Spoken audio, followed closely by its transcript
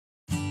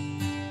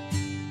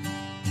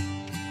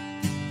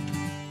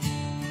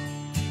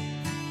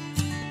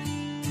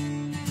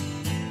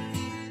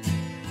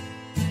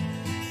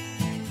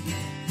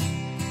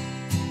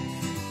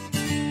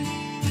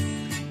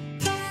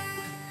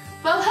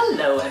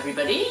Hello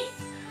everybody,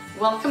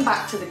 welcome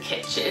back to the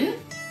kitchen.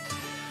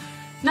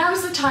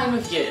 Now's the time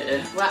of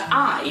year where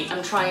I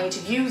am trying to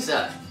use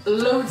up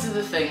loads of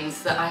the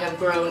things that I have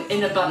grown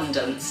in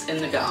abundance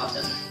in the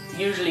garden,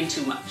 usually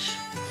too much.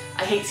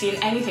 I hate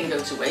seeing anything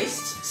go to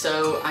waste,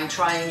 so I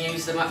try and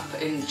use them up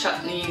in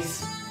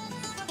chutneys,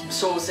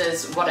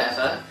 sauces,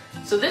 whatever.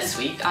 So this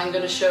week I'm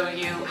going to show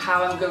you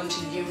how I'm going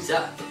to use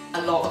up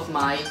a lot of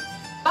my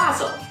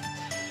basil.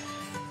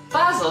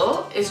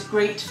 Basil is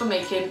great for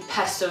making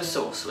pesto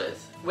sauce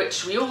with,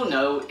 which we all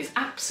know is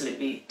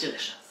absolutely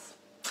delicious.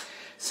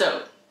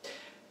 So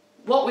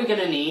what we're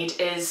going to need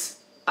is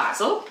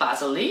basil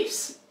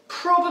leaves,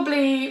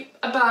 probably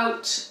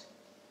about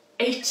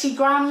 80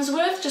 grams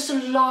worth, just a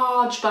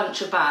large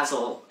bunch of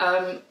basil.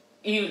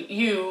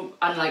 You,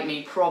 unlike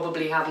me,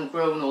 probably haven't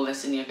grown all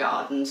this in your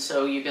garden,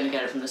 so you're going to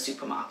get it from the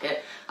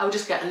supermarket. I would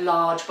just get a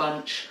large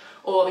bunch,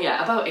 or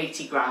yeah, about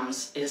 80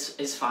 grams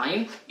is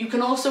fine. You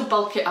can also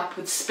bulk it up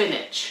with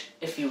spinach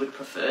if you would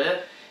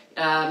prefer,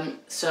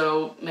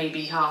 so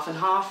maybe half and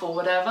half or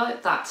whatever,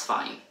 that's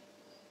fine.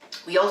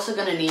 We're also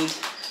going to need,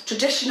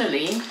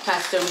 traditionally,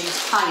 pesto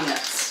needs pine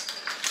nuts,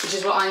 which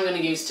is what I'm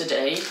going to use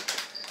today.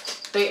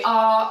 They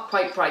are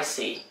quite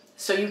pricey,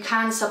 so you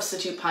can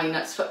substitute pine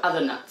nuts for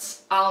other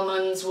nuts.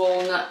 Almonds,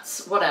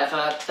 walnuts,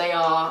 whatever, they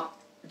are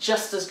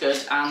just as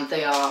good and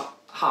they are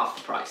half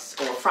the price,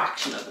 or a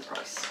fraction of the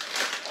price.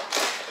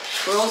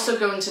 We're also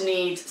going to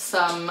need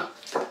some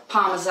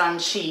Parmesan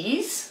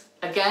cheese.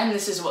 Again,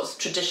 this is what's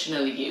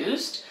traditionally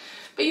used,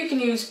 but you can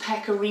use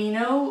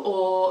pecorino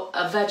or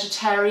a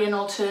vegetarian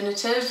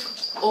alternative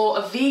or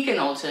a vegan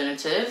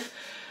alternative.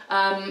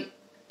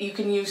 You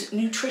can use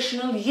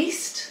nutritional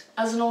yeast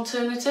as an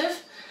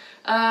alternative.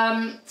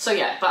 So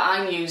yeah, but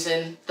I'm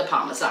using the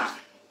Parmesan.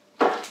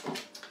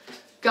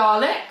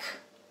 Garlic,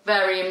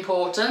 very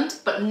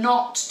important, but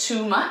not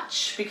too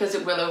much because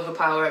it will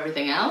overpower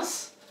everything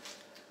else.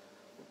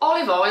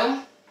 Olive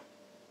oil,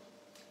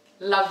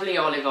 lovely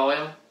olive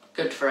oil,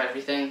 good for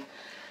everything.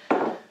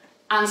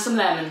 And some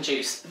lemon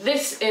juice.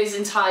 This is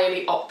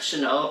entirely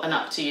optional and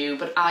up to you,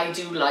 but I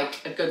do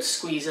like a good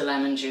squeeze of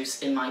lemon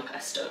juice in my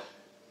pesto.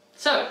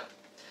 So,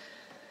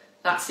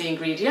 that's the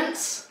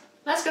ingredients.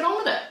 Let's get on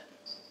with it.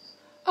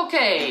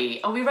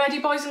 Okay, are we ready,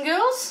 boys and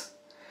girls?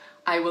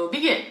 I will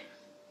begin.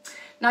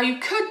 Now you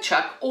could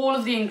chuck all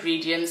of the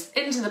ingredients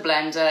into the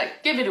blender,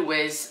 give it a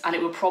whiz, and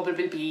it will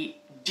probably be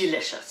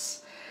delicious.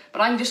 But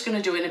I'm just going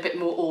to do it in a bit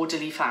more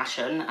orderly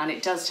fashion, and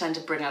it does tend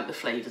to bring out the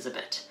flavours a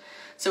bit.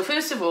 So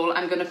first of all,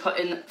 I'm going to put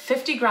in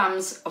 50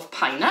 grams of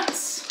pine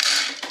nuts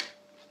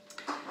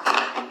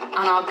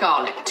and our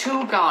garlic,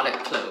 2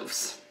 garlic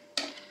cloves.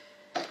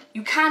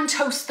 You can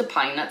toast the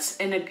pine nuts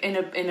in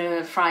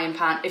a frying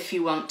pan if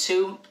you want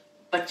to,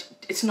 but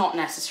it's not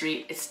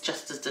necessary, it's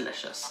just as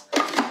delicious.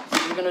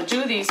 I'm going to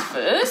do these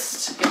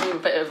first, give them a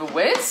bit of a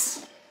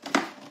whiz.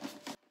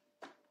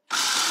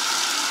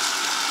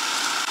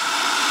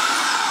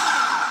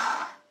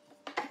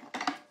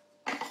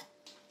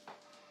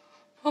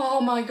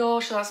 Oh my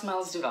gosh, that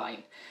smells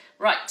divine.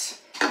 Right,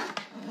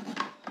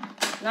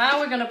 now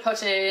we're going to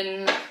put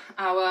in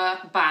our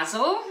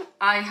basil.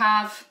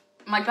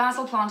 My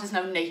basil plant is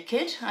now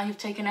naked. I have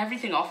taken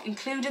everything off,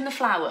 including the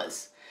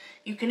flowers.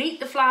 You can eat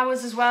the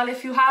flowers as well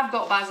if you have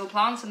got basil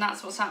plants and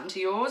that's what's happened to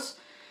yours.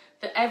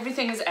 That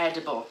everything is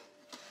edible.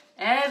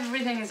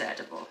 Everything is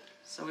edible.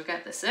 So we'll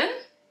get this in.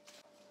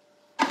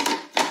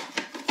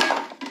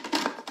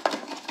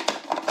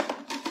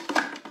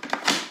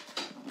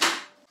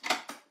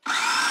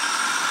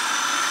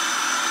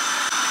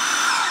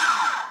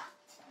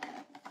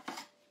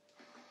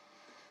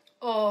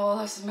 Oh,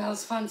 that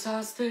smells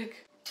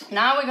fantastic.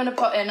 Now we're going to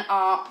put in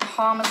our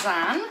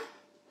Parmesan,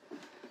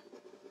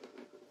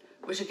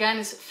 which again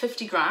is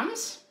 50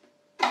 grams.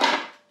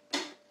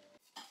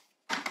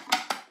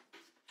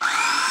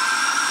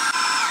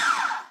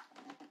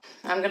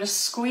 I'm going to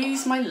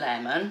squeeze my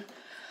lemon,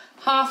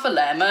 half a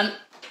lemon.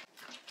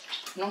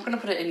 I'm not going to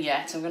put it in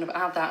yet, I'm going to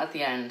add that at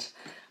the end.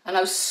 And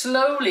now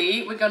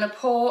slowly we're going to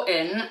pour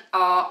in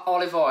our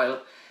olive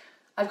oil.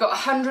 I've got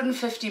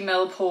 150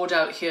 ml poured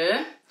out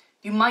here.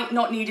 You might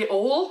not need it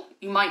all,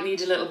 you might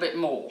need a little bit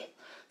more.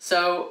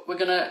 So we're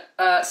going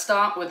to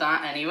start with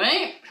that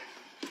anyway.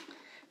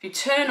 You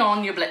turn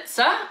on your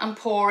blitzer and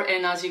pour it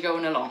in as you're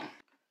going along.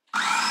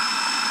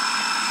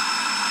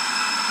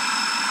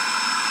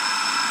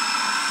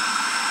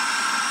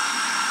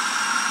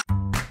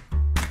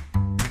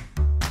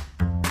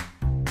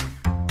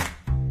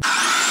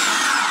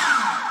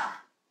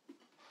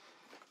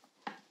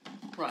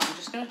 Right, I'm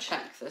just going to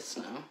check this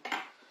now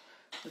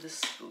with a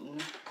spoon.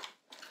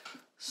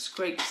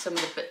 Scrape some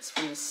of the bits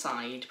from the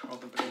side,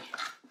 probably.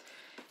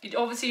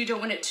 Obviously you don't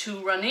want it too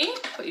runny,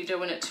 but you don't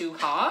want it too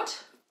hard.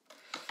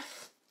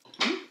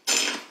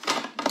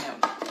 No.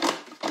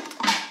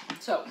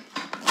 So,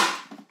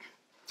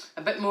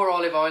 a bit more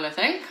olive oil, I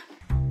think.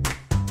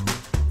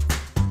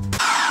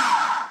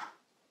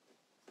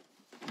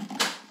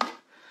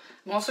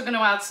 I'm also going to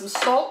add some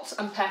salt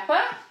and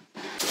pepper.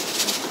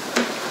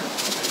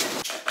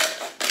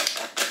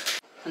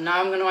 And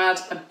now I'm going to add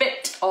a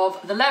bit of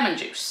the lemon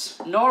juice.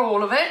 Not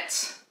all of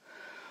it,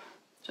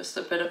 just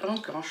a bit of, oh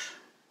gosh,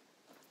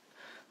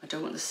 I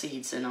don't want the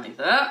seeds in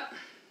either.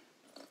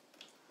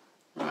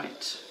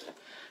 Right,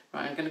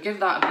 I'm going to give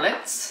that a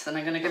blitz, then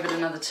I'm going to give it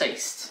another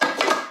taste.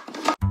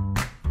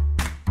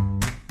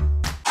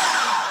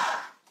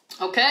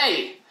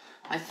 Okay,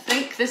 I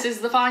think this is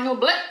the final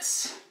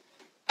blitz.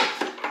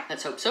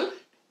 Let's hope so.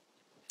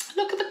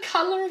 Look at the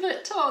colour of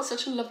it. Oh, it's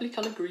such a lovely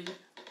colour green.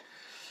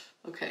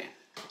 Okay.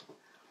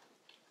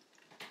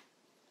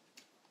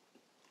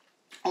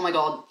 Oh my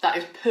god, that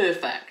is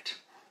perfect.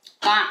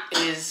 That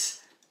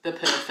is the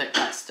perfect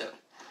pesto.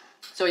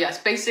 So yes,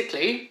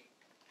 basically,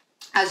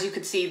 as you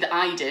could see that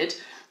I did,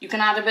 you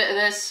can add a bit of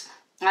this,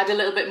 add a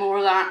little bit more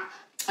of that,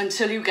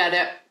 until you get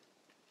it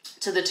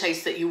to the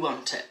taste that you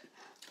want it.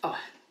 Oh,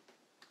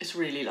 it's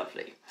really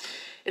lovely.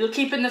 It'll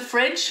keep in the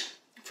fridge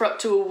for up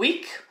to a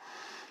week.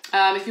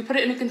 If you put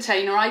it in a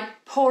container, I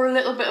pour a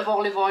little bit of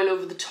olive oil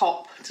over the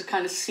top to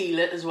kind of seal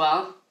it as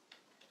well.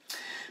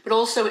 But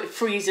also it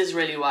freezes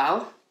really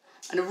well.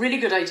 And a really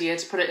good idea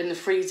to put it in the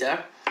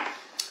freezer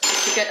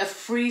is to get a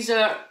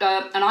freezer,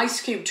 an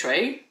ice cube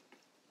tray,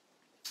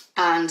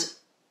 and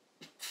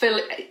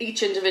fill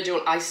each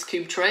individual ice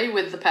cube tray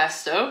with the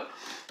pesto.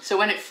 So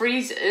when it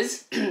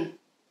freezes,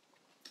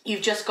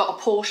 you've just got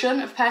a portion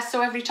of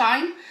pesto every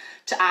time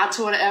to add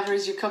to whatever it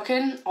is you're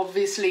cooking.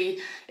 Obviously,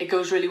 it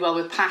goes really well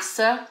with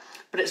pasta,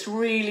 but it's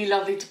really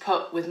lovely to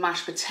put with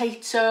mashed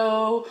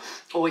potato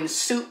or in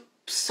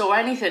soups or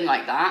anything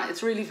like that.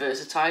 It's really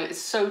versatile, it's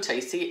so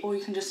tasty, or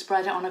you can just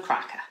spread it on a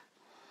cracker.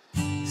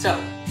 So,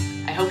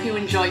 I hope you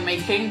enjoy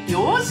making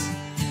yours.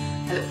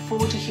 I look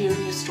forward to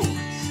hearing your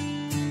stories.